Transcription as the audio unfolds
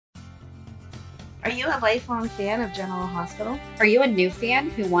Are you a lifelong fan of General Hospital? Are you a new fan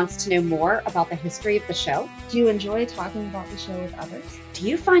who wants to know more about the history of the show? Do you enjoy talking about the show with others? Do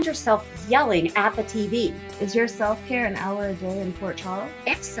you find yourself yelling at the TV? Is your self-care an hour a day in Port Charles?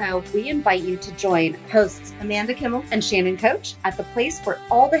 If so, we invite you to join hosts Amanda and Shannon Coach at the place where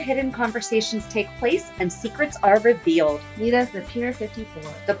all the hidden conversations take place and secrets are revealed. Meet us at Pier 54,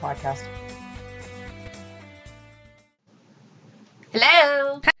 the podcast.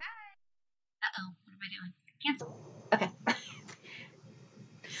 Hello. Uh-oh, what am I doing? Cancel. Okay.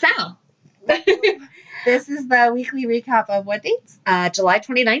 So, this is the weekly recap of what dates? July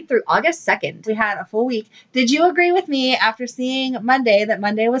 29th through August 2nd. We had a full week. Did you agree with me after seeing Monday that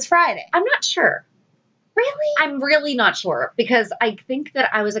Monday was Friday? I'm not sure. Really? I'm really not sure because I think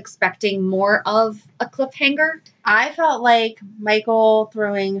that I was expecting more of a cliffhanger. I felt like Michael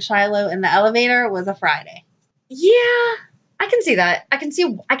throwing Shiloh in the elevator was a Friday. Yeah, I can see that. I can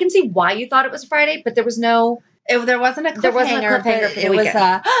see why you thought it was Friday, but there wasn't a cliffhanger. There wasn't a cliffhanger for the it weekend.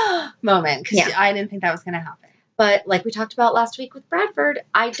 Was a moment because Yeah. I didn't think that was going to happen. But like we talked about last week with Bradford,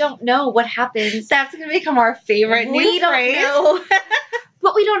 I don't know what happens. That's going to become our favorite new We don't phrase. know.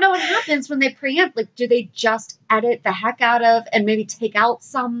 But we don't know what happens when they preempt. Like, do they just edit the heck out of and maybe take out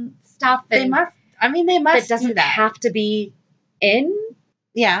some stuff? They must. I mean, they must. That doesn't do that. have to be in.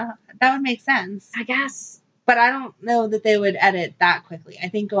 Yeah, that would make sense. I guess. But I don't know that they would edit that quickly. I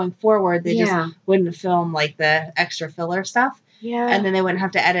think going forward, they just wouldn't film like the extra filler stuff. Yeah. And then they wouldn't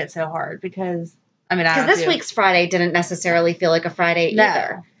have to edit so hard because, I mean, because this week's Friday didn't necessarily feel like a Friday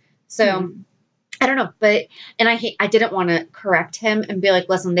either. So I don't know, but I didn't want to correct him and be like,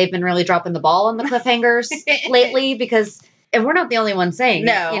 listen, they've been really dropping the ball on the cliffhangers lately because and we're not the only ones saying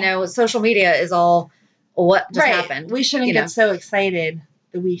it. You know, social media is all what just happened. We shouldn't get so excited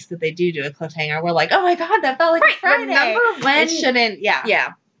the weeks that they do a cliffhanger. We're like, oh my God, that felt like a Friday. Remember when? It shouldn't,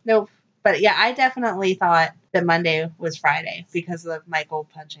 Yeah. Nope. But yeah, I definitely thought that Monday was Friday because of Michael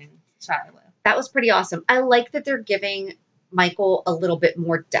punching Shiloh. That was pretty awesome. I like that they're giving Michael a little bit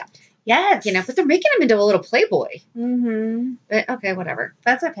more depth. Yes. You know, but they're making him into a little playboy. Mm-hmm. But okay, whatever.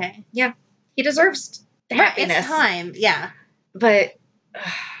 That's okay. Yeah. He deserves happiness. It's time. Yeah. But,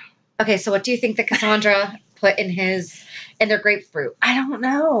 okay, so what do you think that Cassandra put in their grapefruit? I don't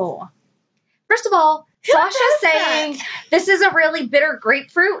know. First of all, Sasha saying this is a really bitter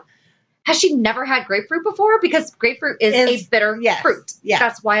grapefruit. Has she never had grapefruit before? Because grapefruit is a bitter fruit. Yeah.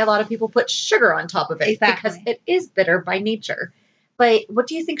 That's why a lot of people put sugar on top of it. Exactly. Because it is bitter by nature. But what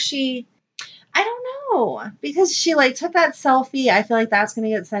do you think I don't know. Because she took that selfie. I feel like that's going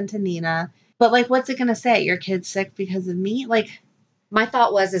to get sent to Nina. But what's it going to say? Your kid's sick because of me? My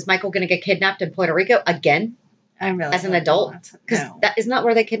thought was, is Michael going to get kidnapped in Puerto Rico again? I'm really as an adult? Because isn't that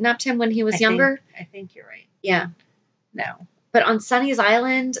where they kidnapped him when he was younger? I think you're right. Yeah. No. But on Sunny's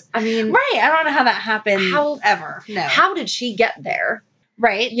Island, I mean... Right. I don't know how that happened ever. No. How did she get there?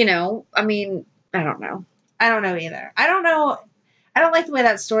 Right. You know, I mean, I don't know. I don't know either. I don't know. I don't like the way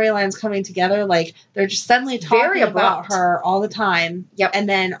that storyline's coming together. They're just suddenly talking about her all the time. Yep. And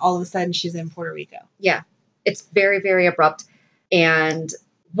then all of a sudden she's in Puerto Rico. Yeah. It's very, very abrupt. And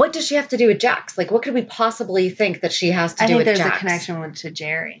what does she have to do with Jax? What could we possibly think that she has to do with Jax? I think there's a connection to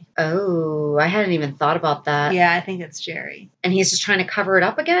Jerry. Oh, I hadn't even thought about that. Yeah, I think it's Jerry. And he's just trying to cover it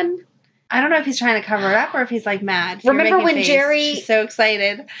up again? I don't know if he's trying to cover it up or if he's mad. Remember when Jerry... She's so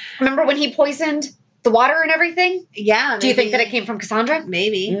excited. Remember when he poisoned the water and everything? Yeah. Do you think that it came from Cassandra?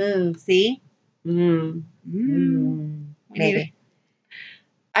 Maybe. See? Maybe.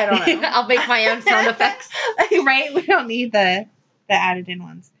 I don't know. I'll make my own sound effects. Right? We don't need the added in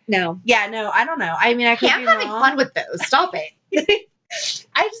ones. No. Yeah, no, I don't know. I mean, I could be I'm having fun with those. Stop it.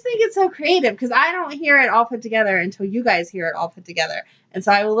 I just think it's so creative because I don't hear it all put together until you guys hear it all put together. And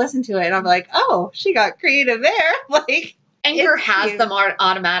so I will listen to it and I'm like, oh, she got creative there. Anchor has them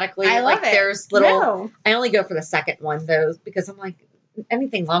automatically. I love it. There's little... I only go for the second one, though, because I'm like,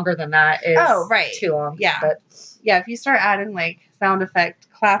 anything longer than that is too long. Yeah. But yeah, if you start adding sound effect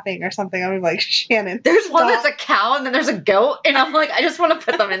clapping or something, I'm like, Shannon. There's one that's a cow and then there's a goat. And I'm like, I just want to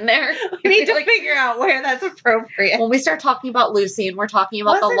put them in there. We need to figure out where that's appropriate. When we start talking about Lucy and we're talking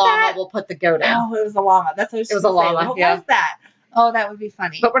about the llama, we'll put the goat in. Oh, it was a llama. That's what I was It was a llama. What was that? Oh, that would be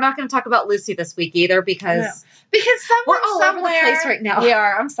funny. But we're not going to talk about Lucy this week either because someone we're all over the place right now. We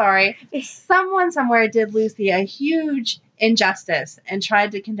are. I'm sorry. Someone somewhere did Lucy a huge injustice and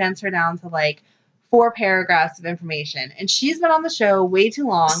tried to condense her down to 4 paragraphs of information. And she's been on the show way too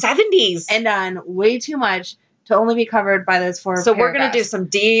long. 70s. And done way too much to only be covered by those 4 So paragraphs. we're going to do some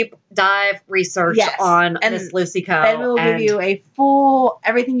deep dive research on Miss Lucy Co. Then we will give you a full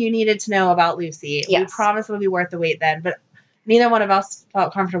everything you needed to know about Lucy. Yes. We promise it will be worth the wait then. But neither one of us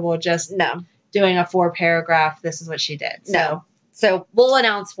felt comfortable just doing a 4-paragraph, this is what she did. So, no. So we'll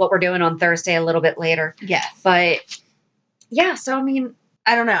announce what we're doing on Thursday a little bit later. yes. But yeah, so I mean,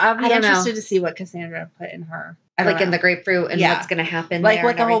 I don't know. I'll be interested know. to see what Cassandra put in her. Like in the grapefruit and what's going to happen like there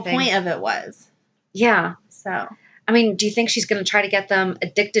what the whole everything. point of it was. Yeah. So, I mean, do you think she's going to try to get them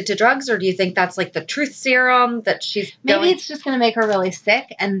addicted to drugs, or do you think that's like the truth serum that she's maybe it's just going to make her really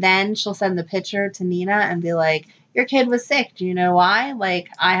sick, and then she'll send the picture to Nina and be like, your kid was sick. Do you know why? Like,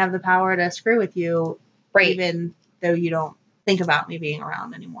 I have the power to screw with you, even though you don't think about me being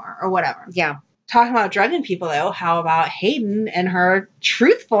around anymore or whatever. Yeah. Talking about drugging people, though, how about Hayden and her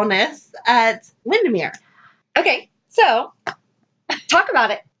truthfulness at Windermere? Okay, so talk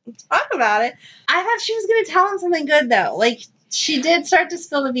about it. Talk about it. I thought she was going to tell him something good, though. Like, she did start to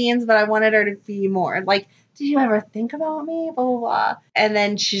spill the beans, but I wanted her to be more. Like, did you ever think about me? Blah, blah, blah. And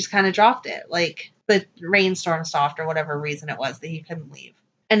then she just kind of dropped it. Like, the rainstorm stopped or whatever reason it was that he couldn't leave.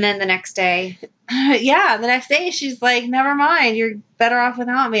 And then the next day. Yeah, the next day she's like, never mind. You're better off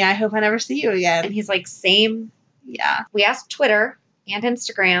without me. I hope I never see you again. And he's like, same. Yeah. We asked Twitter and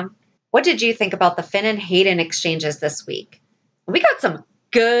Instagram, what did you think about the Finn and Hayden exchanges this week? We got some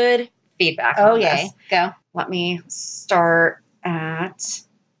good feedback. Oh, yay. Go. Let me start at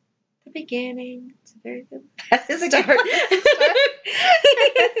the beginning. It's a very good start.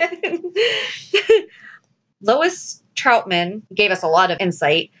 Lois Troutman gave us a lot of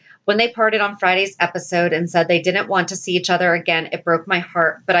insight. When they parted on Friday's episode and said they didn't want to see each other again, it broke my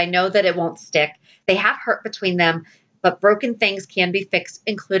heart, but I know that it won't stick. They have hurt between them, but broken things can be fixed,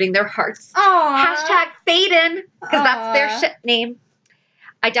 including their hearts. Aww. #Faden, because that's their ship name.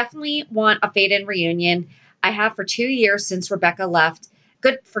 I definitely want a Faden reunion. I have for 2 years since Rebecca left.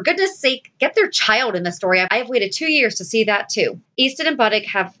 For goodness sake, get their child in the story. I have waited 2 years to see that too. Easton and Buddick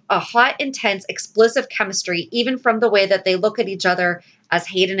have a hot, intense, explosive chemistry, even from the way that they look at each other as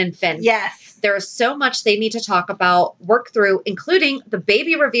Hayden and Finn. Yes. There is so much they need to talk about, work through, including the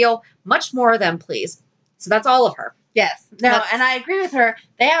baby reveal. Much more of them, please. So that's all of her. Yes. No, and I agree with her.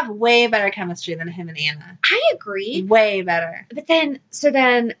 They have way better chemistry than him and Anna. I agree. Way better. But then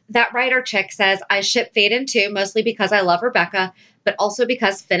that writer chick says, I ship Faden too, mostly because I love Rebecca, but also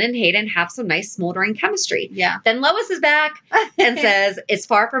because Finn and Hayden have some nice smoldering chemistry. Yeah. Then Lois is back and says, it's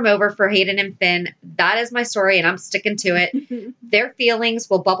far from over for Hayden and Finn. That is my story, and I'm sticking to it. Their feelings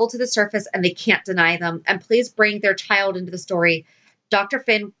will bubble to the surface, and they can't deny them. And please bring their child into the story. Dr.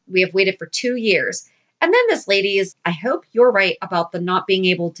 Finn, we have waited for 2 years. And then this lady is, I hope you're right about the not being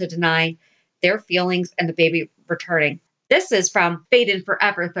able to deny their feelings and the baby returning. This is from Faden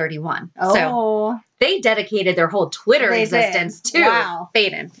Forever 31. Oh. So they dedicated their whole Twitter existence to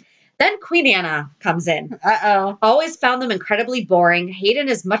Faden. Then Queen Anna comes in. Uh-oh. Always found them incredibly boring. Hayden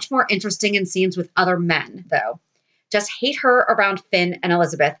is much more interesting in scenes with other men, though. Just hate her around Finn and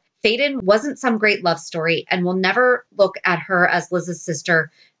Elizabeth. Faden wasn't some great love story and will never look at her as Liz's sister,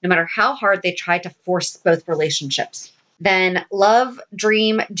 no matter how hard they tried to force both relationships. Then Love,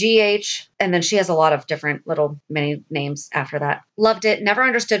 Dream, GH, and then she has a lot of different little mini names after that. Loved it. Never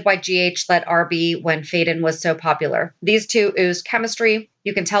understood why GH let RB when Faden was so popular. These two oozed chemistry.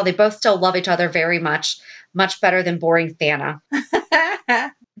 You can tell they both still love each other very much. Much better than boring Thana.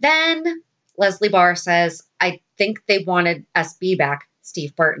 Then Leslie Barr says, I think they wanted SB back,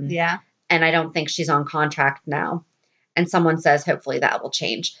 Steve Burton. Yeah. And I don't think she's on contract now. And someone says, hopefully that will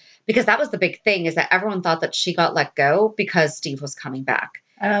change. Because that was the big thing, is that everyone thought that she got let go because Steve was coming back.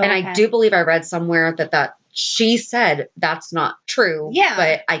 Oh, and okay. I do believe I read somewhere that she said that's not true. Yeah.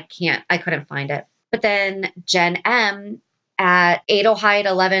 But I couldn't find it. But then Jen M at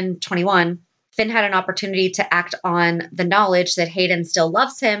 8/11/21, Finn had an opportunity to act on the knowledge that Hayden still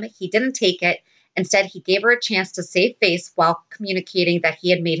loves him. He didn't take it. Instead, he gave her a chance to save face while communicating that he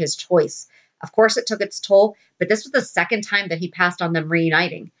had made his choice. Of course, it took its toll, but this was the second time that he passed on them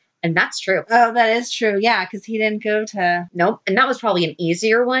reuniting. And that's true. Oh, that is true. Yeah, because he didn't go to... Nope. And that was probably an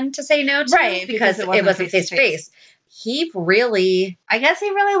easier one to say no to. Right, because it wasn't face-to-face. He really... I guess he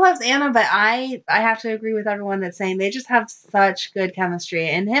really loves Anna, but I have to agree with everyone that's saying they just have such good chemistry.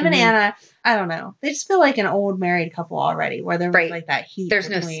 And him and Anna, I don't know. They just feel like an old married couple already, where there's like that heat. There's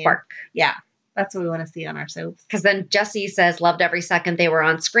between. No spark. Yeah. That's what we want to see on our soaps. Because then Jesse says, loved every second they were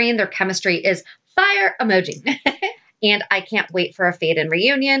on screen. Their chemistry is fire emoji. And I can't wait for a Faden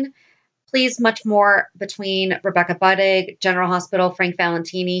reunion. Please, much more between Rebecca Buddig, General Hospital, Frank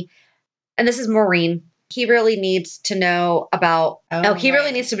Valentini. And this is Maureen. He really needs to know about...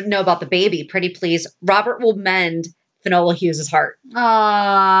 really needs to know about the baby. Pretty please. Robert will mend Finola Hughes' heart.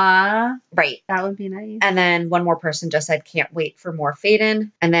 Aww. Right. That would be nice. And then one more person just said, can't wait for more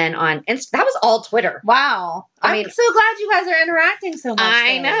Faden. And then on Insta, that was all Twitter. Wow. I'm so glad you guys are interacting so much.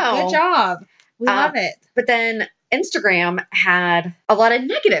 I know. Good job. We love it. But then Instagram had a lot of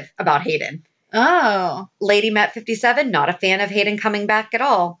negative about Hayden. Oh. Lady Met 57, not a fan of Hayden coming back at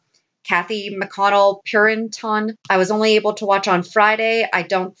all. Kathy McConnell Purinton, I was only able to watch on Friday. I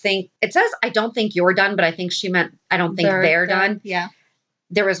don't think you're done, but I think she meant I don't think they're done. Yeah.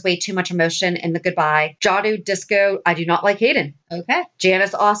 There was way too much emotion in the goodbye. Jadu Disco, I do not like Hayden. Okay.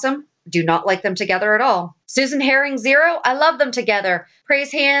 Janice Awesome, do not like them together at all. Susan Herring 0, I love them together.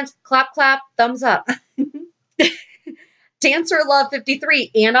 Praise hands, clap, clap, thumbs up. Dancer Love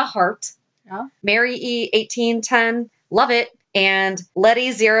 53, Anna Hart. Oh. Mary E 1810, love it. And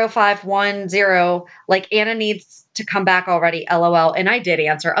Letty 0510, like Anna needs to come back already, LOL. And I did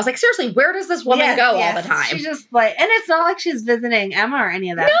answer. I was like, seriously, where does this woman go all the time? She's just like, and it's not like she's visiting Emma or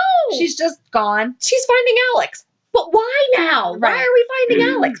any of that. No! She's just gone. She's finding Alex. But why now? Right. Why are we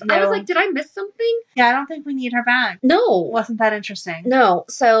finding Alex? No. I was like, did I miss something? Yeah, I don't think we need her back. No. Wasn't that interesting? No.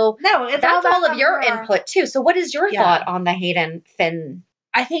 So no, it's that's all of your her input too. So what is your thought on the Hayden Finn?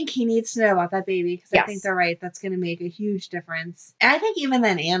 I think he needs to know about that baby because Yes. I think they're right. That's going to make a huge difference. And I think even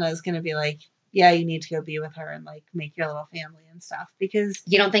then Anna's going to be like, yeah, you need to go be with her and like make your little family and stuff because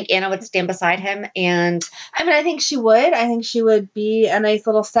You don't think Anna would stand beside him? And I mean, I think she would. I think she would be a nice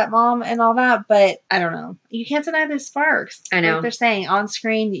little stepmom and all that, but I don't know. You can't deny the sparks. I know. Like they're saying on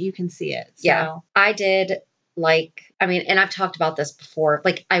screen, you can see it. So. Yeah. I did and I've talked about this before.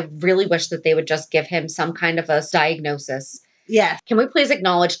 Like, I really wish that they would just give him some kind of a diagnosis. Yes. Can we please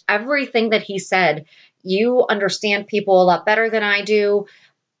acknowledge everything that he said? You understand people a lot better than I do.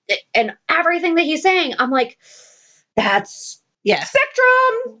 And everything that he's saying, I'm like, that's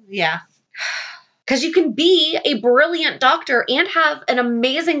spectrum. Yeah. Because you can be a brilliant doctor and have an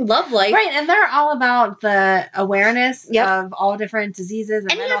amazing love life. Right. And they're all about the awareness Yep. of all different diseases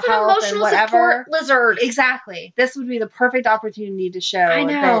and And he mental has an health emotional and whatever. support lizard. Exactly. This would be the perfect opportunity to show I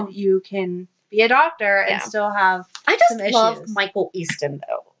know. that you can be a doctor and Yeah. still have I some just love issues. Michael Easton,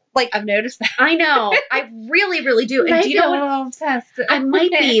 though. Like, I've noticed that. I know. I really, really do. And do you know a what? little obsessed. I might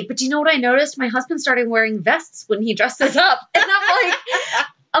be, but do you know what I noticed? My husband started wearing vests when he dresses up. And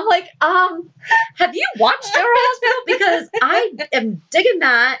I'm like, have you watched General Hospital? Because I am digging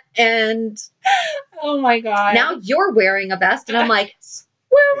that. And Oh my God. now you're wearing a vest. And I'm like,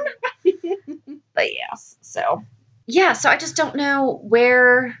 swoon. But yes. So I just don't know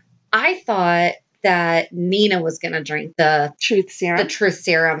where I thought that Nina was going to drink the truth serum. truth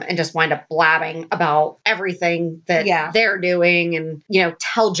serum and just wind up blabbing about everything that they're doing and,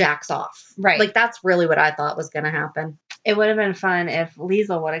 tell Jax off. Right. Like, that's really what I thought was going to happen. It would have been fun if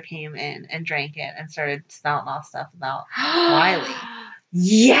Liesl would have came in and drank it and started spouting off stuff about Wiley.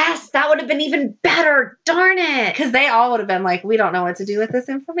 Yes, that would have been even better. Darn it. Because they all would have been like, we don't know what to do with this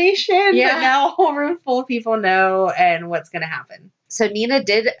information. Yeah. But now a whole room full of people know and what's going to happen. So Nina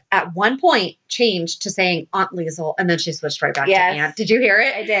did at one point change to saying Aunt Liesl, and then she switched right back to Aunt. Did you hear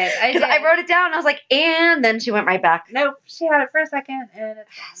it? I did. Because I wrote it down. I was like, and then she went right back. Nope. She had it for a second. And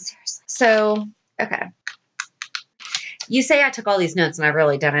Seriously. So, okay. You say I took all these notes, and I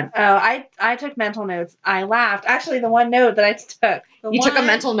really didn't. Oh, I took mental notes. I laughed. Actually, the one note that I took. You took a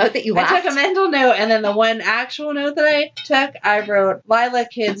mental note that you laughed? I took a mental note, and then the one actual note that I took, I wrote Lila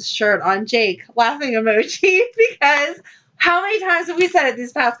Kid's shirt on Jake, laughing emoji, because how many times have we said it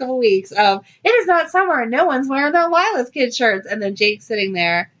these past couple weeks of, it is not summer, no one's wearing their Lila's Kid shirts, and then Jake's sitting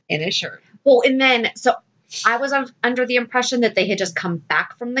there in his shirt. Well, and then, so I was under the impression that they had just come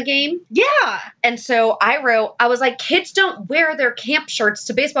back from the game. Yeah. And so I was like, kids don't wear their camp shirts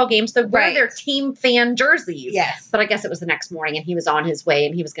to baseball games. They wear their team fan jerseys. Yes. But I guess it was the next morning and he was on his way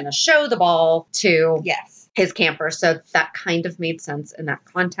and he was going to show the ball to his campers. So that kind of made sense in that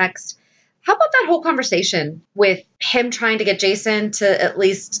context. How about that whole conversation with him trying to get Jason to at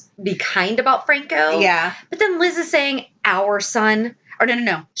least be kind about Franco? Yeah. But then Liz is saying, our son. Or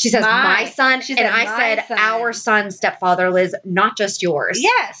no. She says, my son. She and said, I said, son. our son, stepfather, Liz, not just yours.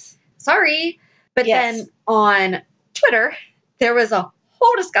 Yes. Sorry. But then on Twitter, there was a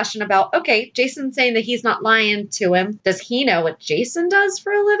whole discussion about, okay, Jason's saying that he's not lying to him. Does he know what Jason does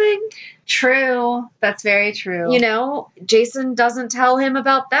for a living? True. That's very true. Jason doesn't tell him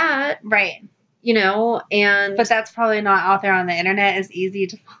about that. Right. But that's probably not out there on the internet as easy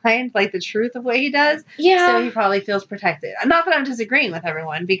to find, like the truth of what he does. Yeah. So he probably feels protected. Not that I'm disagreeing with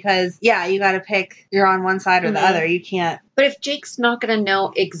everyone because, you got to pick, you're on one side or the other. You can't But if Jake's not going to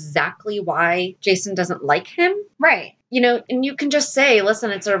know exactly why Jason doesn't like him, right. And you can just say,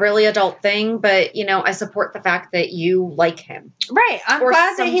 listen, it's a really adult thing, but, I support the fact that you like him. Right. I'm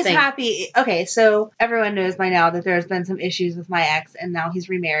glad that he's happy. Okay, so everyone knows by now that there's been some issues with my ex, and now he's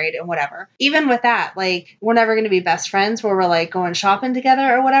remarried and whatever. Even with that, like, we're never going to be best friends where we're, like, going shopping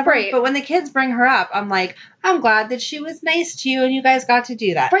together or whatever. Right. But when the kids bring her up, I'm like, I'm glad that she was nice to you and you guys got to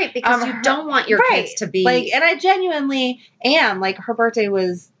do that. Right, because you don't want your kids to be... Like, and I genuinely am. Like, her birthday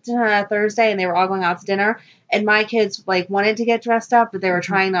was Thursday, and they were all going out to dinner. And my kids, like, wanted to get dressed up, but they were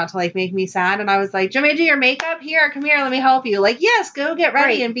trying not to, like, make me sad. And I was like, do you want me to do your makeup? Here, come here, let me help you. Like, yes, go get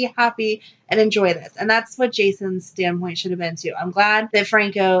ready and be happy and enjoy this. And that's what Jason's standpoint should have been, too. I'm glad that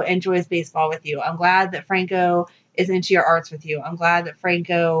Franco enjoys baseball with you. I'm glad that Franco is into your arts with you. I'm glad that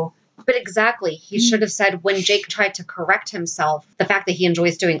Franco... But exactly. He should have said when Jake tried to correct himself, the fact that he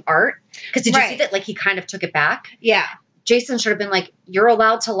enjoys doing art. Because did you see that, like, he kind of took it back? Yeah. Jason should have been like, you're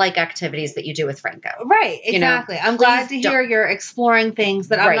allowed to like activities that you do with Franco. Right, exactly. I'm glad to hear you're exploring things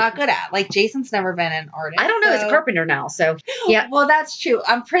that I'm not good at. Like, Jason's never been an artist. I don't know. He's a carpenter now, so yeah. Well, that's true.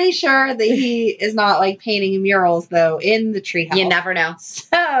 I'm pretty sure that he is not, like, painting murals, though, in the treehouse. You never know.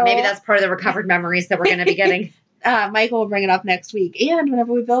 So maybe that's part of the recovered memories that we're going to be getting. Michael will bring it up next week. And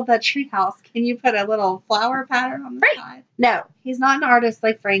whenever we build that treehouse, can you put a little flower pattern on the side? No, he's not an artist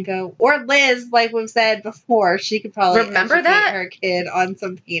like Franco or Liz, like we've said before. She could probably remember that her kid on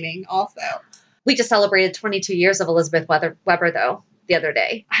some painting. Also, we just celebrated 22 years of Elizabeth Weber, though, the other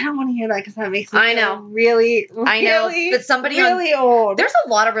day. I don't want to hear that because that makes me feel really, I know, but somebody really old. There's a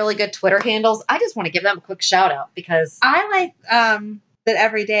lot of really good Twitter handles. I just want to give them a quick shout out because I like that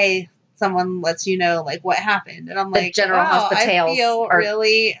every day someone lets you know, like, what happened. And I'm like, General Hospitals. I feel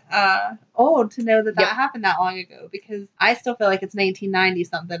really old to know that happened that long ago, because I still feel like it's 1990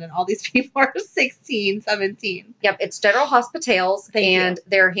 something and all these people are 16, 17. Yep, it's General Hospitals. Thank you.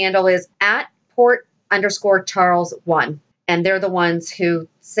 Their handle is @Port_Charles1. And they're the ones who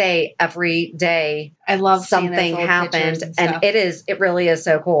say every day I love something happened. And it really is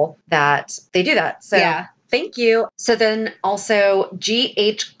so cool that they do that. So yeah. Thank you. So then also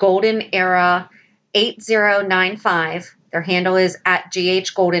GH Golden Era 8095, their handle is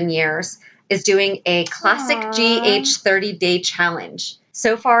 @GH Golden Years, is doing a classic GH 30-day challenge.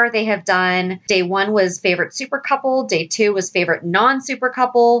 So far, they have done, day 1 was favorite super couple, day 2 was favorite non-super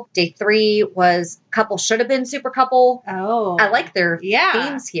couple, day 3 was couple should have been super couple. Oh. I like their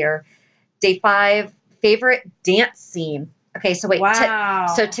themes here. Day 5, favorite dance scene. Okay, so wait. Wow.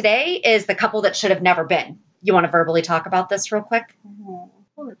 So today is the couple that should have never been. You want to verbally talk about this real quick? Oh,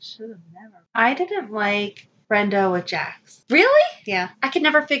 it should have never. I didn't like Brenda with Jax. Really? Yeah. I could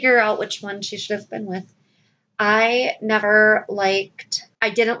never figure out which one she should have been with. I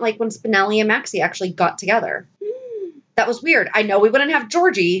didn't like when Spinelli and Maxie actually got together. That was weird. I know we wouldn't have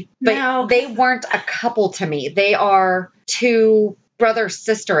Georgie, but they weren't a couple to me. They are too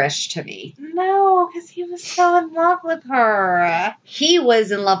brother-sister-ish to me. No, because he was so in love with her. He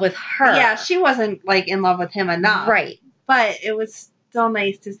was in love with her. Yeah, she wasn't, like, in love with him enough. Right. But it was still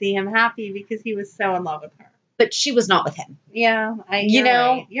nice to see him happy because he was so in love with her. But she was not with him. Yeah.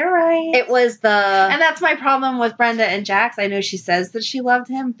 You're right. It was And that's my problem with Brenda and Jax. I know she says that she loved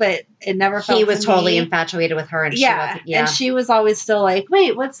him, but it never felt he was totally infatuated with her, and she wasn't. Yeah. And she was always still like,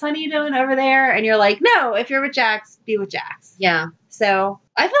 wait, what's Sonny doing over there? And you're like, no, if you're with Jax, be with Jax. Yeah. So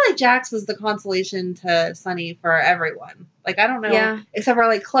I feel like Jax was the consolation to Sonny for everyone. Like, I don't know. Except for,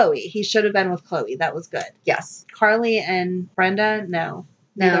 like, Chloe. He should have been with Chloe. That was good. Yes. Carly and Brenda, no.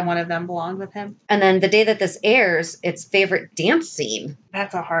 Neither one of them belonged with him. And then the day that this airs, it's favorite dance scene.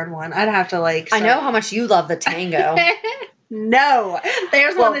 That's a hard one. I'd have to, like... I know how much you love the tango. No.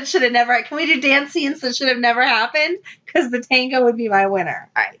 There's one that should have never... Can we do dance scenes that should have never happened? Because the tango would be my winner.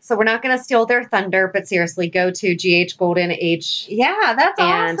 All right. So we're not going to steal their thunder, but seriously, go to GH Golden Age. Yeah, that's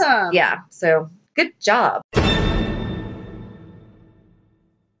awesome. Yeah. So good job.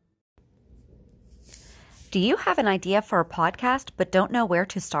 Do you have an idea for a podcast but don't know where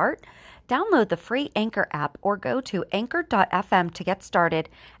to start? Download the free Anchor app or go to anchor.fm to get started.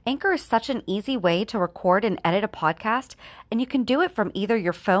 Anchor is such an easy way to record and edit a podcast, and you can do it from either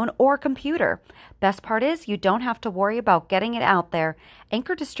your phone or computer. Best part is you don't have to worry about getting it out there.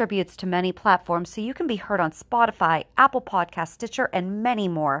 Anchor distributes to many platforms, so you can be heard on Spotify, Apple Podcasts, Stitcher, and many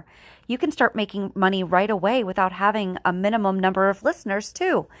more. You can start making money right away without having a minimum number of listeners,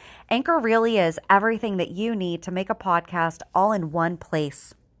 too. Anchor really is everything that you need to make a podcast all in one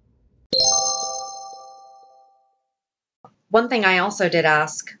place. One thing I also did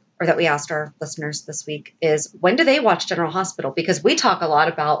ask or that we asked our listeners this week is, when do they watch General Hospital? Because we talk a lot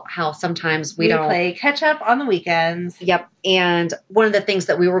about how sometimes we don't play catch up on the weekends. Yep. And one of the things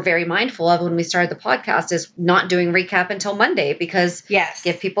that we were very mindful of when we started the podcast is not doing recap until Monday, because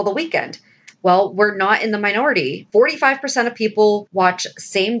give people the weekend. Well, we're not in the minority. 45% of people watch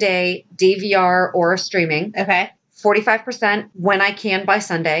same day DVR or streaming. Okay. 45% when I can by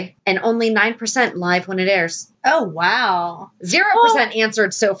Sunday, and only 9% live when it airs. Oh, wow. 0%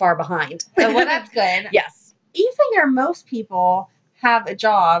 answered so far behind. Oh, well, that's good. Yes. You figure most people have a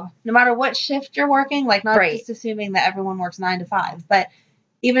job, no matter what shift you're working, like not just assuming that everyone works 9 to 5, but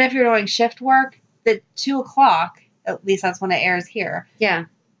even if you're doing shift work, that 2 o'clock, at least that's when it airs here. Yeah.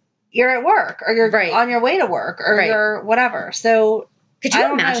 You're at work, or you're on your way to work, or you're whatever. So could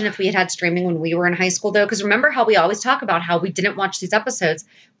you imagine if we had streaming when we were in high school, though? Because remember how we always talk about how we didn't watch these episodes?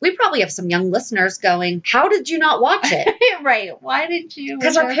 We probably have some young listeners going, how did you not watch it? Right. Why did you?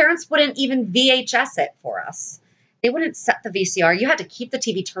 Because our parents wouldn't even VHS it for us. They wouldn't set the VCR. You had to keep the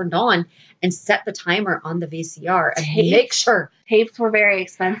TV turned on and set the timer on the VCR and make sure. Tapes were very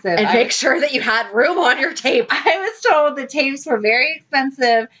expensive. And make sure that you had room on your tape. I was told the tapes were very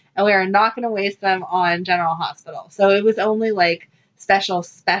expensive and we were not going to waste them on General Hospital. So it was only like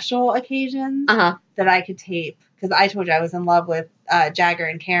special occasions that I could tape. Because I told you I was in love with Jagger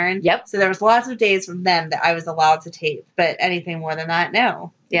and Karen. Yep. So there was lots of days from them that I was allowed to tape. But anything more than that,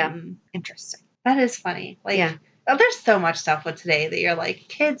 no. Yeah. Interesting. That is funny. Like, there's so much stuff with today that you're like,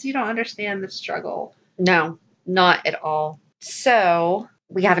 kids, you don't understand the struggle. No, not at all. So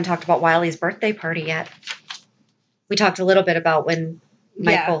we haven't talked about Wiley's birthday party yet. We talked a little bit about when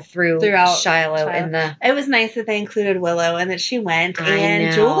Michael threw Shiloh in the... It was nice that they included Willow and that she went.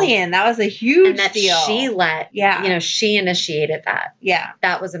 And Julian. That was a huge deal. She she initiated that. Yeah.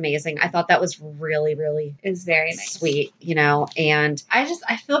 That was amazing. I thought that was really, really... It was very nice. Sweet, and...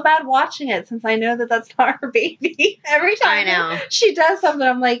 I feel bad watching it since I know that that's not her baby. Every time I know. she does something,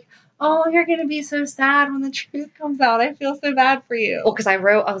 I'm like, oh, you're going to be so sad when the truth comes out. I feel so bad for you. Well, because I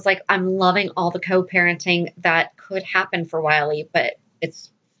was like, I'm loving all the co-parenting that could happen for Wiley, but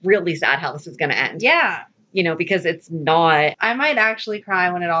it's really sad how this is going to end. Yeah. Because it's not... I might actually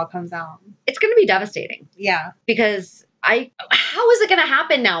cry when it all comes out. It's going to be devastating. Yeah. Because how is it going to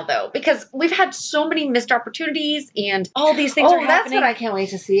happen now, though? Because we've had so many missed opportunities and all these things are happening. That's what I can't wait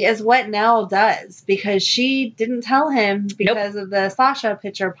to see is what Nell does, because she didn't tell him because of the Sasha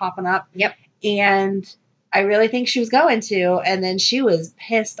picture popping up. Yep. And I really think she was going to, and then she was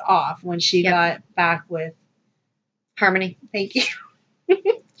pissed off when she got back with Harmony. Thank you.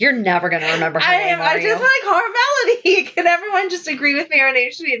 You're never going to remember her name, I just like her Melody. Can everyone just agree with me? Her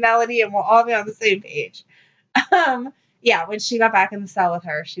name should be Melody and we'll all be on the same page. When she got back in the cell with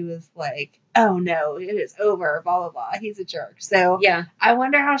her, she was like, oh no, it is over, blah, blah, blah. He's a jerk. So I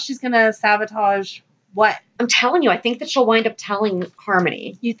wonder how she's going to sabotage what? I'm telling you, I think that she'll wind up telling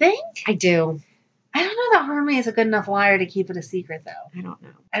Harmony. You think? I do. I don't know that Harmony is a good enough liar to keep it a secret, though. I don't know.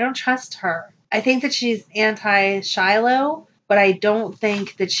 I don't trust her. I think that she's anti-Shiloh, but I don't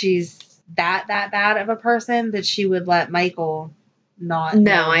think that she's that bad of a person that she would let Michael not.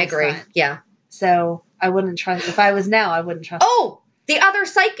 No, I agree. Son. Yeah. So I wouldn't trust. If I was Nell, I wouldn't trust. Oh, the other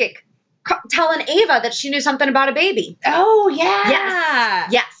psychic telling Ava that she knew something about a baby. Oh, yeah.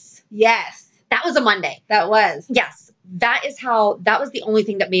 Yes. That was a Monday. That was. Yes. That was the only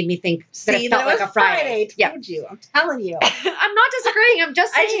thing that made me think that it felt like a Friday. I told you. I'm telling you. I'm not disagreeing. I'm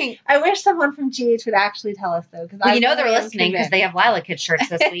just saying. I wish someone from GH would actually tell us, though. Well, they're listening because they have Lila Kid shirts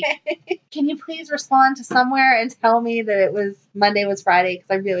this week. Can you please respond to somewhere and tell me that Monday was Friday?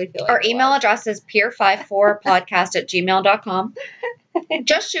 Because I really feel like our email address is peer54podcast@gmail.com.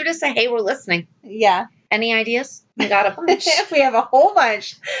 Just shoot us a hey, we're listening. Yeah. Any ideas? We got a bunch. We have a whole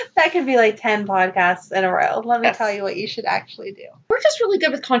bunch. That could be like 10 podcasts in a row. Let me tell you what you should actually do. We're just really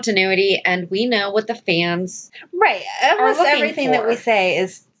good with continuity, and we know what the fans Almost everything that we say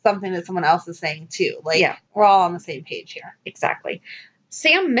is something that someone else is saying, too. We're all on the same page here. Exactly.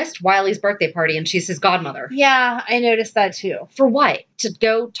 Sam missed Wiley's birthday party, and she's his godmother. Yeah, I noticed that, too. For what? To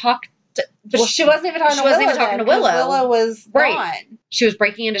go talk Well, she wasn't even talking to Willow. She wasn't even talking to Willow. Willow was gone. She was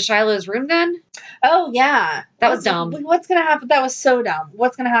breaking into Shiloh's room then? Oh, yeah. That was dumb. What's going to happen? That was so dumb.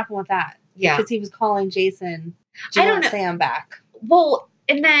 What's going to happen with that? Yeah. Because he was calling Jason. I don't know. Sam back. Well,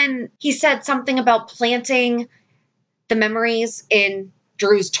 and then he said something about planting the memories in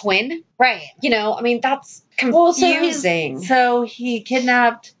Drew's twin. Right. That's confusing. So he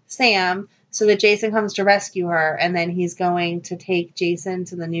kidnapped Sam so that Jason comes to rescue her, and then he's going to take Jason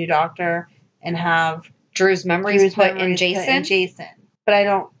to the new doctor and have Drew's memories put in Jason. But I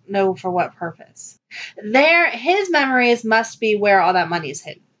don't know for what purpose. His memories must be where all that money's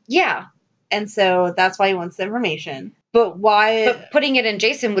hidden. Yeah. And so that's why he wants the information. But why? But putting it in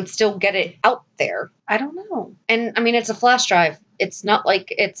Jason would still get it out there. I don't know. And I mean, it's a flash drive. It's not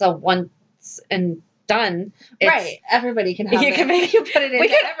like it's a once and done. Right. Everybody can have it. You put it in. We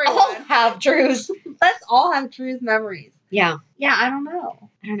can all have Drew's. Let's all have Drew's memories. Yeah. Yeah, I don't know.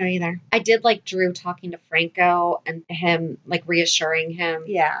 I don't know either. I did like Drew talking to Franco and him like reassuring him.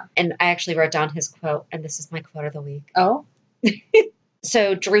 Yeah. And I actually wrote down his quote, and this is my quote of the week. Oh?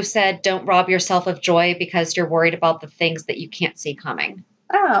 So Drew said, "Don't rob yourself of joy because you're worried about the things that you can't see coming."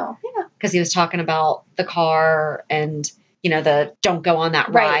 Oh, yeah. Because he was talking about the car and, the don't go on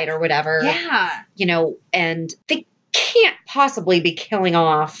that ride or whatever. Yeah. And they can't possibly be killing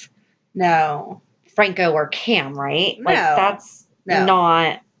off Franco or Cam, right? No. Like, that's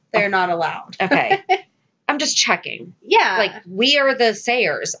not... They're not allowed. Okay. I'm just checking. Yeah. Like, we are the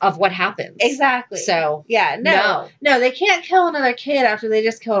sayers of what happens. Exactly. So, yeah, no, they can't kill another kid after they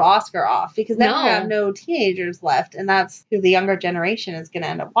just killed Oscar off, because then we have no teenagers left, and that's who the younger generation is going to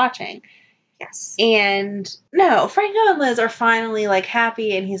end up watching. Yes. And no, Franco and Liz are finally like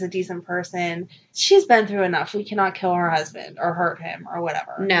happy, and he's a decent person. She's been through enough. We cannot kill her husband or hurt him or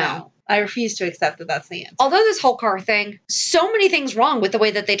whatever. No. I refuse to accept that that's the answer. Although this whole car thing, so many things wrong with the way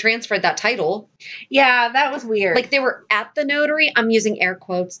that they transferred that title. Yeah, that was weird. Like, they were at the notary. I'm using air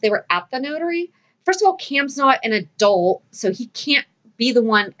quotes. They were at the notary. First of all, Cam's not an adult, so he can't be the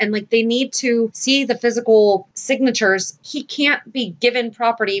one. And like, they need to see the physical signatures. He can't be given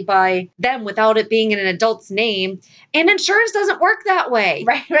property by them without it being in an adult's name. And insurance doesn't work that way.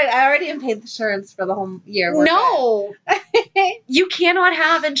 Right. I already paid the insurance for the whole year. No. You cannot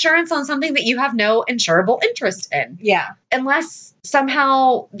have insurance on something that you have no insurable interest in. Yeah. Unless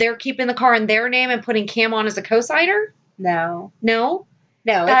somehow they're keeping the car in their name and putting Cam on as a co-signer. No.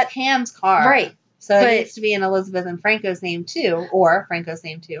 It's Cam's car. Right. So it needs to be in Elizabeth and Franco's name too, or Franco's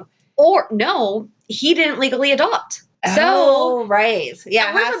name too. Or no, he didn't legally adopt. Oh, right.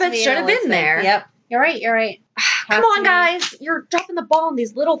 Yeah, Elizabeth should have been there. Yep. You're right. Come on, guys. You're dropping the ball on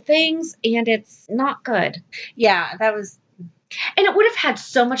these little things, and it's not good. Yeah, that was... And it would have had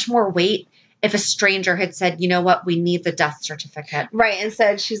so much more weight if a stranger had said, you know what, we need the death certificate. Right.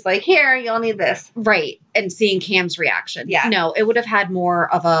 Instead, she's like, here, you'll need this. Right. And seeing Cam's reaction. Yeah. No, it would have had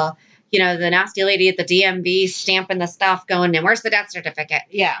more of a... the nasty lady at the DMV stamping the stuff going, and where's the death certificate?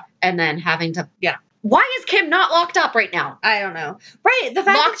 Yeah. And then having to... Yeah. Why is Kim not locked up right now? I don't know. Right. The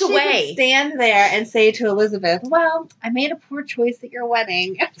fact that she could stand there and say to Elizabeth, well, I made a poor choice at your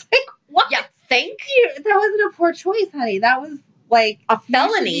wedding. It's like, what? Yeah, thank you. That wasn't a poor choice, honey. That was like a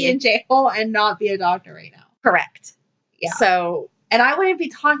felony. You should be in jail and not be a doctor right now. Correct. Yeah. So... And I wouldn't be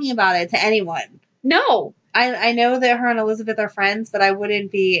talking about it to anyone. No. I know that her and Elizabeth are friends, but I wouldn't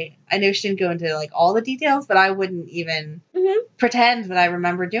be... I know she didn't go into, like, all the details, but I wouldn't even pretend that I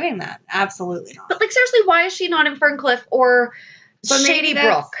remember doing that. Absolutely not. But, like, seriously, why is she not in Ferncliff or Shady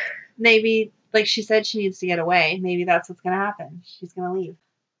Brook? Maybe, like she said, she needs to get away. Maybe that's what's going to happen. She's going to leave.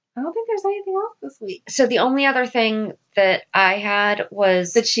 I don't think there's anything else this week. So the only other thing that I had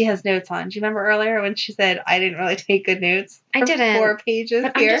was... that she has notes on. Do you remember earlier when she said, I didn't really take good notes? I didn't. 4 pages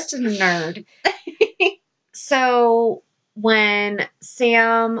but here. I'm just a nerd. So when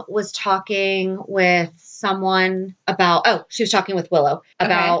Sam was talking with someone about, she was talking with Willow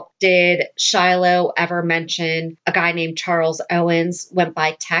about, did Shiloh ever mention a guy named Charles Owens went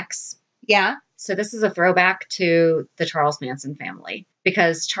by Tex? Yeah. So this is a throwback to the Charles Manson family,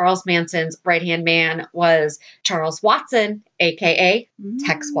 because Charles Manson's right-hand man was Charles Watson, a.k.a.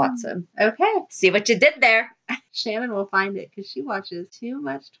 Tex Watson. Okay. See what you did there. Shannon will find it because she watches too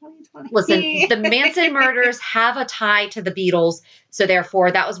much 2020. Listen, the Manson murders have a tie to the Beatles, so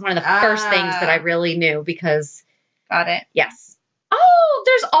therefore that was one of the first things that I really knew because... Got it. Yes.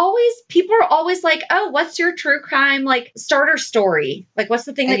 People are always like, oh, what's your true crime, like, starter story? Like, what's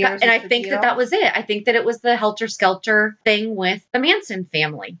the thing and I think that was it. I think that it was the Helter Skelter thing with the Manson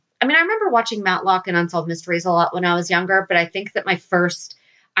family. I mean, I remember watching Matlock and Unsolved Mysteries a lot when I was younger, but I think that my first...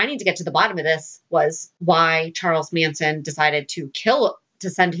 I need to get to the bottom of this was why Charles Manson decided to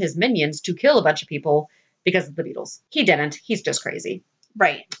send his minions to kill a bunch of people because of the Beatles. He didn't. He's just crazy.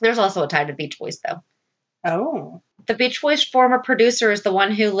 Right. There's also a tie to Beach Boys, though. Oh. The Beach Boys former producer is the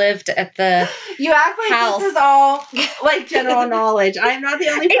one who lived at the You act like house. This is all like general knowledge. I'm not the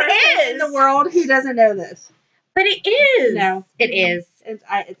only person in the world who doesn't know this. But it is. No. It is.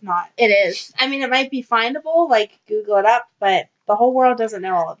 It's not. It is. I mean, it might be findable, like Google it up, but the whole world doesn't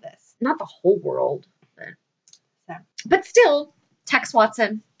know all of this. Not the whole world. But still, Tex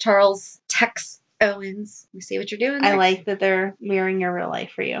Watson, Charles Tex Owens. We see what you're doing there. I like that they're mirroring your real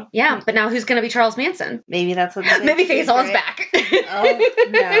life for you. Yeah, but now who's going to be Charles Manson? Maybe that's what. Maybe Faisal is back. Oh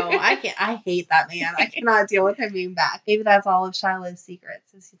no, I can't. I hate that man. I cannot deal with him being back. Maybe that's all of Shiloh's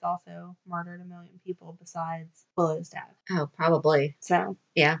secrets, is he's also murdered 1 million people besides Willow's dad. Oh, probably. So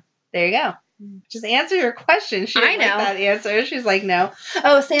yeah, there you go. Just answer your question. She didn't I know like that answer. She's like, no.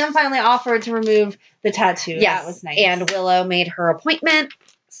 Oh, Sam finally offered to remove the tattoo. Yes, that was nice. And Willow made her appointment.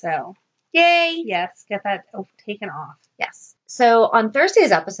 So yay! Yes, get that taken off. Yes. So on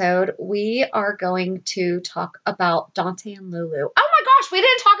Thursday's episode, we are going to talk about Dante and Lulu. Oh my gosh, we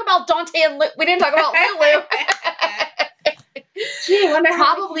didn't talk about Dante and we didn't talk about Lulu. Gee, I wonder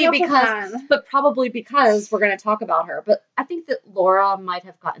probably because we're going to talk about her. But I think that Laura might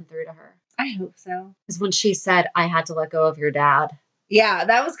have gotten through to her. I hope so. Is when she said, "I had to let go of your dad." Yeah,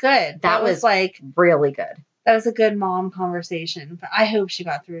 that was good. That was like really good. That was a good mom conversation. But I hope she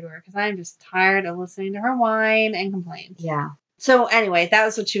got through to her because I'm just tired of listening to her whine and complain. Yeah. So anyway, that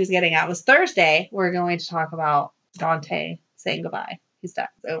was what she was getting at. Was Thursday we're going to talk about Dante saying goodbye. He's done.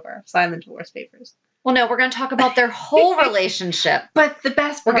 It's over. Sign the divorce papers. Well, no, we're going to talk about their whole relationship. But the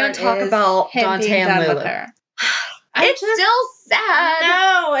best part we're going to talk about Dante and Lulu. It's still sad.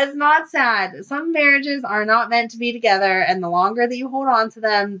 No, it's not sad. Some marriages are not meant to be together, and the longer that you hold on to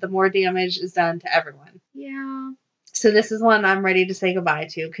them, the more damage is done to everyone. Yeah. So this is one I'm ready to say goodbye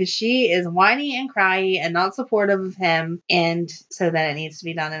to, because she is whiny and cryy and not supportive of him, and so then it needs to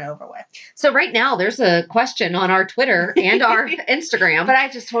be done and over with. So right now, there's a question on our Twitter and our Instagram. But I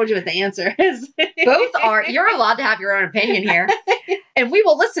just told you what the answer is. Both are, you're allowed to have your own opinion here, and we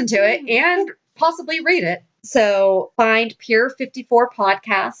will listen to it and possibly read it. So find Pure 54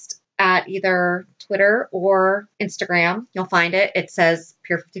 Podcast at either Twitter or Instagram. You'll find it. It says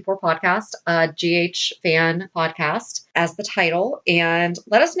Pure 54 Podcast, GH Fan Podcast as the title. And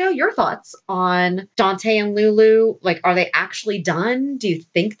let us know your thoughts on Dante and Lulu. Like, are they actually done? Do you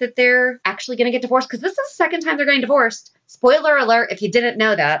think that they're actually going to get divorced? Because this is the second time they're getting divorced. Spoiler alert, if you didn't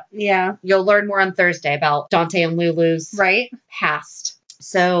know that. Yeah. You'll learn more on Thursday about Dante and Lulu's past.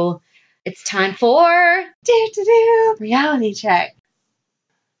 So it's time for reality check.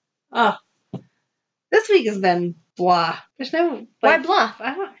 Oh, this week has been blah. There's no why blah?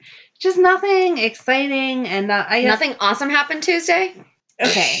 Just nothing exciting and nothing awesome happened Tuesday.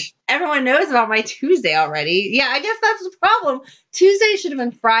 Okay, everyone knows about my Tuesday already. Yeah, I guess that's the problem. Tuesday should have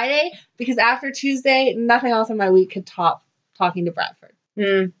been Friday because after Tuesday, nothing else in my week could top talking to Bradford.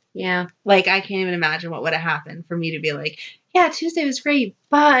 Yeah, like I can't even imagine what would have happened for me to be like, yeah, Tuesday was great,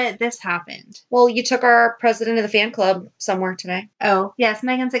 but this happened. Well, you took our president of the fan club somewhere today. Oh, yes.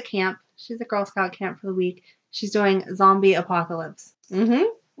 Megan's at camp. She's at Girl Scout camp for the week. She's doing zombie apocalypse.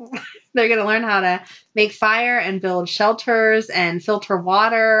 Mm-hmm. They're going to learn how to make fire and build shelters and filter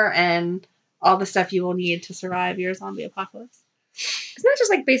water and all the stuff you will need to survive your zombie apocalypse. Isn't that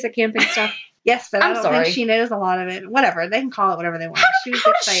just like basic camping stuff? Yes, but I don't think she knows a lot of it. Whatever. They can call it whatever they want.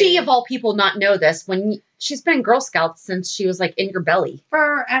 How does she, of all people, not know this when she's been in Girl Scouts since she was like in your belly?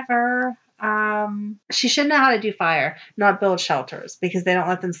 Forever. She should know how to do fire, not build shelters, because they don't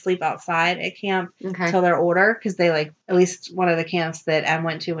let them sleep outside at camp until they're older. Because they at least one of the camps that Em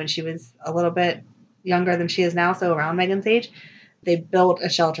went to when she was a little bit younger than she is now, so around Megan's age, they built a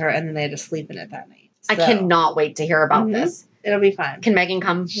shelter and then they had to sleep in it that night. So, I cannot wait to hear about this. It'll be fun. Can Megan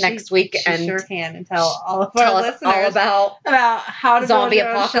come next week and sure can and tell all of our listeners all about how to zombie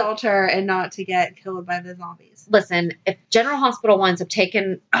build a shelter and not to get killed by the zombies. Listen, if General Hospital winds up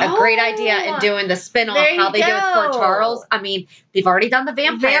taking a great idea and doing the spin-off, how they do with Port Charles, I mean, they've already done the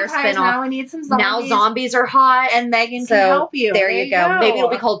vampire spin-off. Now we need some zombies. Now zombies are hot. And Megan can help you. There you go. Maybe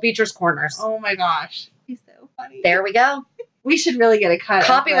it'll be called Beecher's Corners. Oh my gosh. He's so funny. There we go. We should really get a cut.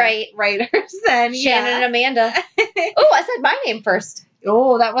 Copyright writers then. Shannon and Amanda. Oh, I said my name first.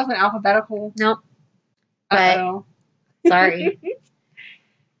 Oh, that wasn't alphabetical. Nope. Uh-oh. Sorry.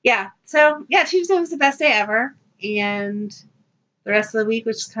 Yeah. So, yeah, Tuesday was the best day ever. And the rest of the week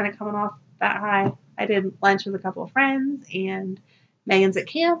was just kind of coming off that high. I did lunch with a couple of friends, and Megan's at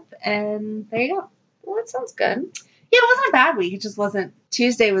camp, and there you go. Well, that sounds good. Yeah, it wasn't a bad week. It just wasn't.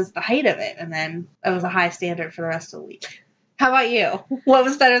 Tuesday was the height of it, and then it was a high standard for the rest of the week. How about you? What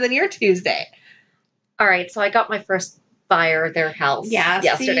was better than your Tuesday? All right, so I got my first buyer at their house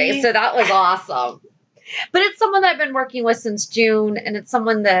yesterday, so that was awesome. But it's someone that I've been working with since June, and it's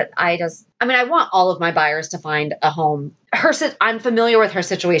someone that I want all of my buyers to find a home. I'm familiar with her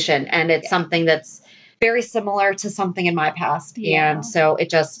situation, and it's something that's very similar to something in my past, and so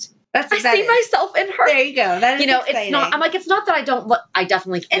it just... I see myself in her. There you go. That is exciting. It's not. I'm like, it's not that I don't look. I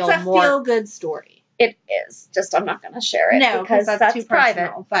definitely feel more. It's a feel-good story. It is. Just I'm not going to share it because that's too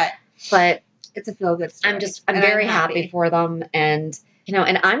private. Personal, but It's a feel good story. I'm very happy for them. And,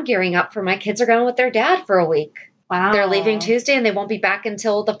 and I'm gearing up for my kids are going with their dad for a week. Wow. They're leaving Tuesday and they won't be back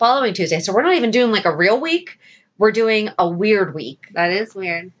until the following Tuesday. So we're not even doing like a real week. We're doing a weird week. That is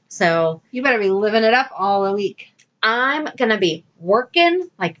weird. So you better be living it up all the week. I'm going to be working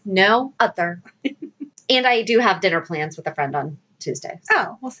like no other. And I do have dinner plans with a friend on Tuesday. So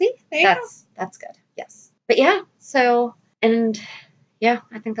oh, well, see? There you go. That's good. Yes. But yeah, so, and yeah,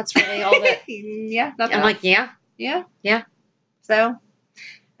 I think that's really all that. Yeah. I'm like, yeah. Yeah. Yeah. So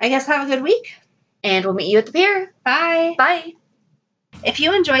I guess have a good week. And we'll meet you at the pier. Bye. Bye. If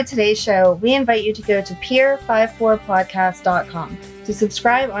you enjoyed today's show, we invite you to go to pier54podcast.com to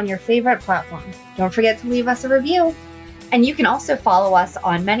subscribe on your favorite platform. Don't forget to leave us a review. And you can also follow us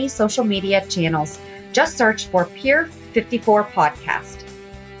on many social media channels. Just search for Pier 54 Podcast.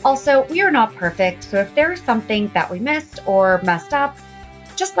 Also, we are not perfect, so if there is something that we missed or messed up,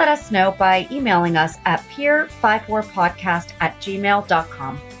 just let us know by emailing us at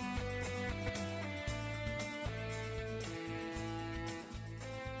pier54podcast@gmail.com.